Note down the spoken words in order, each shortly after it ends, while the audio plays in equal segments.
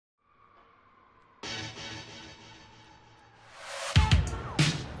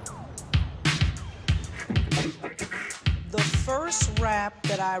first rap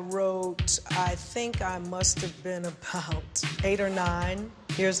that I wrote, I think I must have been about 8 or 9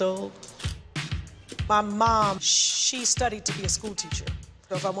 years old. My mom, she studied to be a school teacher.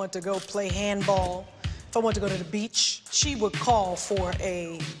 So if I wanted to go play handball, if I wanted to go to the beach, she would call for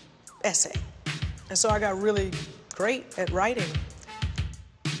a essay. And so I got really great at writing.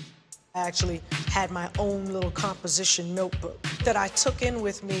 I actually had my own little composition notebook that I took in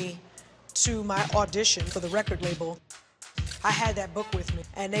with me to my audition for the record label. I had that book with me,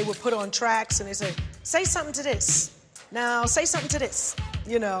 and they would put on tracks, and they say, say something to this. Now, say something to this.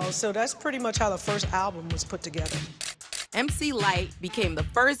 You know, so that's pretty much how the first album was put together. MC Lyte became the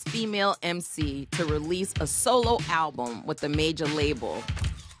first female MC to release a solo album with a major label,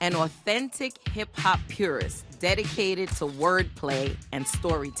 an authentic hip-hop purist dedicated to wordplay and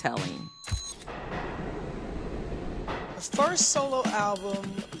storytelling. The first solo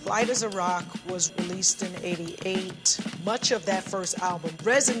album, Light as a Rock, was released in '88. Much of that first album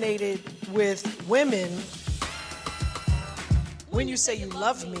resonated with women. When you say you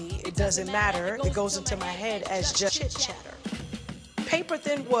love me, it doesn't matter. It goes into my head as just chit-chatter. Paper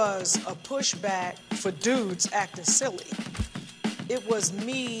Thin was a pushback for dudes acting silly. It was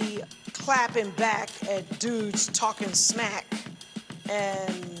me clapping back at dudes talking smack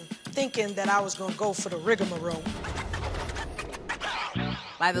and thinking that I was gonna go for the rigmarole.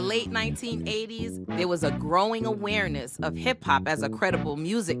 By the late 1980s, there was a growing awareness of hip-hop as a credible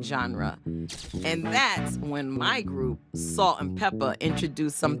music genre. And that's when my group, Salt-N-Pepa,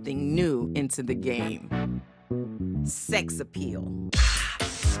 introduced something new into the game. Sex appeal.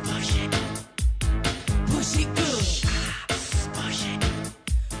 Push it. Push it good. Push it.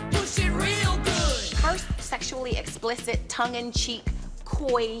 Push it real good. First sexually explicit, tongue-in-cheek,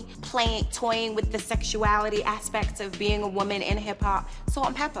 coy, toying with the sexuality aspects of being a woman in hip-hop,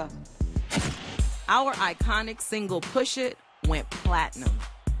 Salt-N-Pepa. Our iconic single, Push It, went platinum.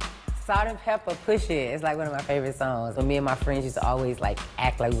 Salt-N-Pepa, Push It is like one of my favorite songs. Me and my friends used to always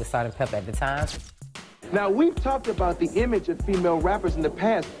act like we were Salt-N-Pepa at the time. Now, we've talked about the image of female rappers in the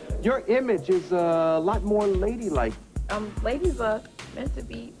past. Your image is a lot more ladylike. Ladies are meant to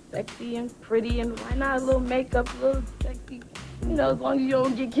be sexy and pretty, and why not a little makeup, a little sexy, you know, as long as you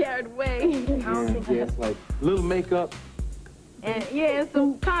don't get carried away. Yes, like little makeup. And yeah, and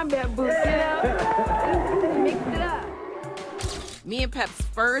some combat boots, you know? Mix it up. Me and Pep's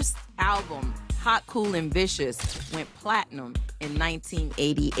first album, Hot, Cool, and Vicious, went platinum in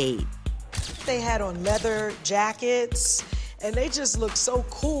 1988. They had on leather jackets, and they just looked so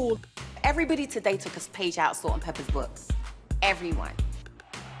cool. Everybody today took a page out of Salt-N-Pepa's books. Everyone.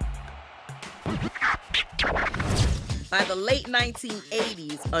 By the late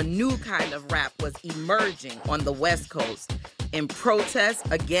 1980s, a new kind of rap was emerging on the West Coast in protest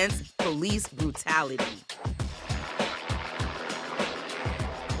against police brutality.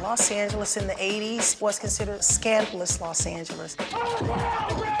 Los Angeles in the 80s was considered scandalous Los Angeles.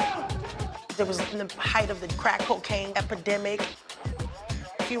 It was in the height of the crack cocaine epidemic.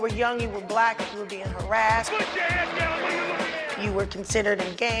 If you were young, you were black, you were being harassed. You were considered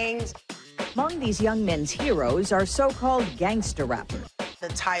in gangs. Among these young men's heroes are so-called gangster rappers. The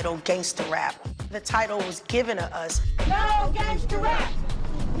title, gangster rap, the title was given to us. No gangster rap!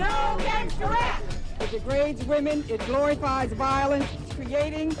 No gangster rap! It degrades women, it glorifies violence, it's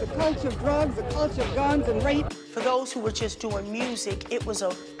creating the culture of drugs, the culture of guns and rape. For those who were just doing music, it was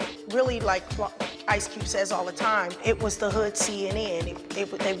a really, like Ice Cube says all the time, it was the hood CNN.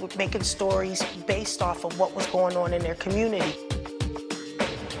 They were making stories based off of what was going on in their community.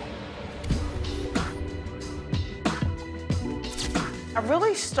 I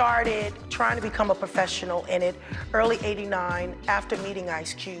really started trying to become a professional in it early '89 after meeting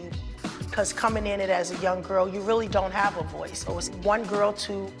Ice Cube. Because coming in it as a young girl, you really don't have a voice. It was one girl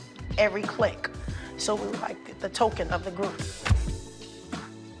to every clique. So we were like the token of the group.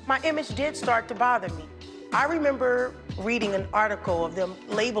 My image did start to bother me. I remember reading an article of them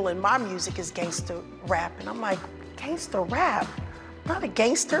labeling my music as gangster rap, and I'm like, gangster rap? I'm not a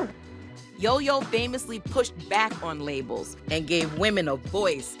gangster. Yo-Yo famously pushed back on labels and gave women a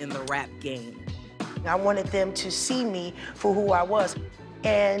voice in the rap game. I wanted them to see me for who I was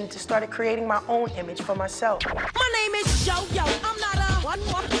and started creating my own image for myself. My name is Yo-Yo. I'm not a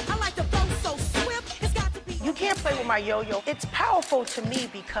one-more. I like to flow so swift. It's got to be. You can't play with my yo-yo. It's powerful to me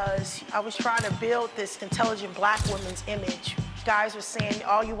because I was trying to build this intelligent black woman's image. Guys were saying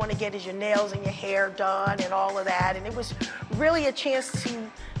all you want to get is your nails and your hair done and all of that. And it was really a chance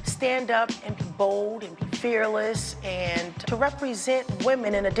to stand up and be bold and be fearless and to represent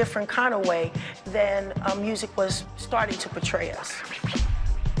women in a different kind of way than music was starting to portray us.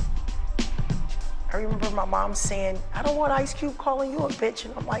 I remember my mom saying, I don't want Ice Cube calling you a bitch.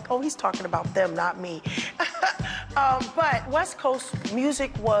 And I'm like, oh, he's talking about them, not me. But West Coast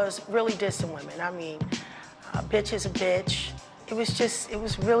music was really dissing women. I mean, bitch is a bitch. It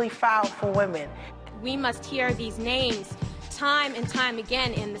was really foul for women. We must hear these names time and time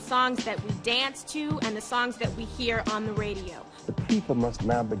again in the songs that we dance to and the songs that we hear on the radio. The people must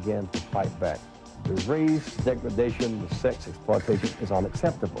now begin to fight back. The race degradation, the sex exploitation is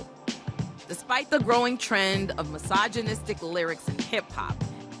unacceptable. Despite the growing trend of misogynistic lyrics in hip-hop,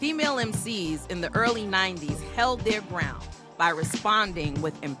 female MCs in the early 90s held their ground by responding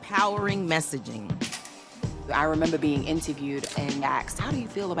with empowering messaging. I remember being interviewed and asked, how do you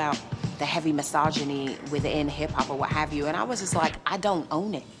feel about the heavy misogyny within hip-hop or what have you? And I was just like, I don't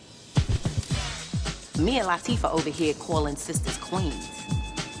own it. Me and Latifah over here calling sisters queens.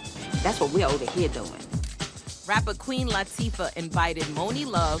 That's what we're over here doing. Rapper Queen Latifah invited Moni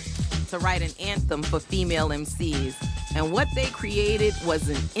Love to write an anthem for female MCs, and what they created was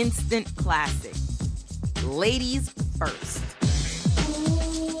an instant classic. Ladies First.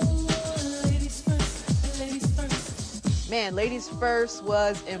 Man, ladies first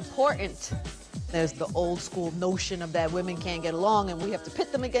was important. There's the old school notion of that women can't get along and we have to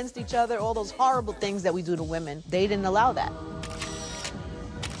pit them against each other, all those horrible things that we do to women. They didn't allow that.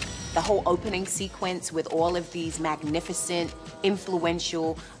 The whole opening sequence with all of these magnificent,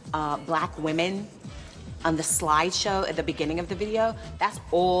 influential black women on the slideshow at the beginning of the video, that's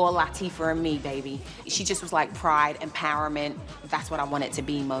all Latifah and me, baby. She just was like pride, empowerment. That's what I want it to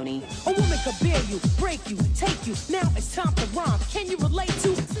be, Moni. A woman could bear you, break you, take you. Now it's time to rhyme. Can you relate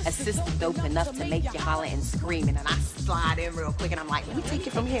to? A sister dope enough to make you holler and scream, and then I slide in real quick, and I'm like, let me take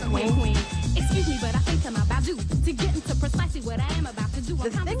it from here, queen. Excuse me, but I think I'm about to get into precisely what I am about to do.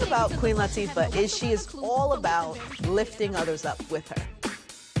 The thing about Queen Latifah is she is all about lifting others up with her.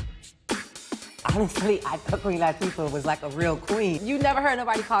 Honestly, I thought Queen Latifah was like a real queen. You never heard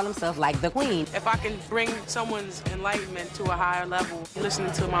nobody call themselves like the queen. If I can bring someone's enlightenment to a higher level,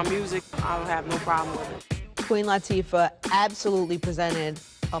 listening to my music, I'll have no problem with it. Queen Latifah absolutely presented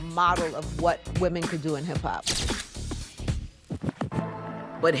a model of what women could do in hip-hop.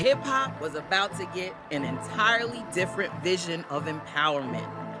 But hip-hop was about to get an entirely different vision of empowerment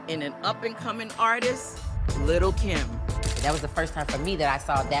in an up-and-coming artist, Lil' Kim. That was the first time for me that I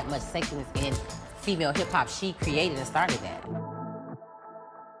saw that much sexiness in female hip-hop. She created and started that.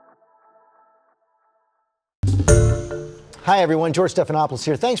 Hi everyone, George Stephanopoulos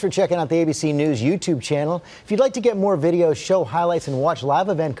here. Thanks for checking out the ABC News YouTube channel. If you'd like to get more videos, show highlights, and watch live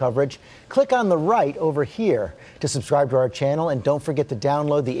event coverage, click on the right over here to subscribe to our channel, and don't forget to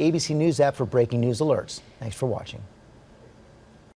download the ABC News app for breaking news alerts. Thanks for watching.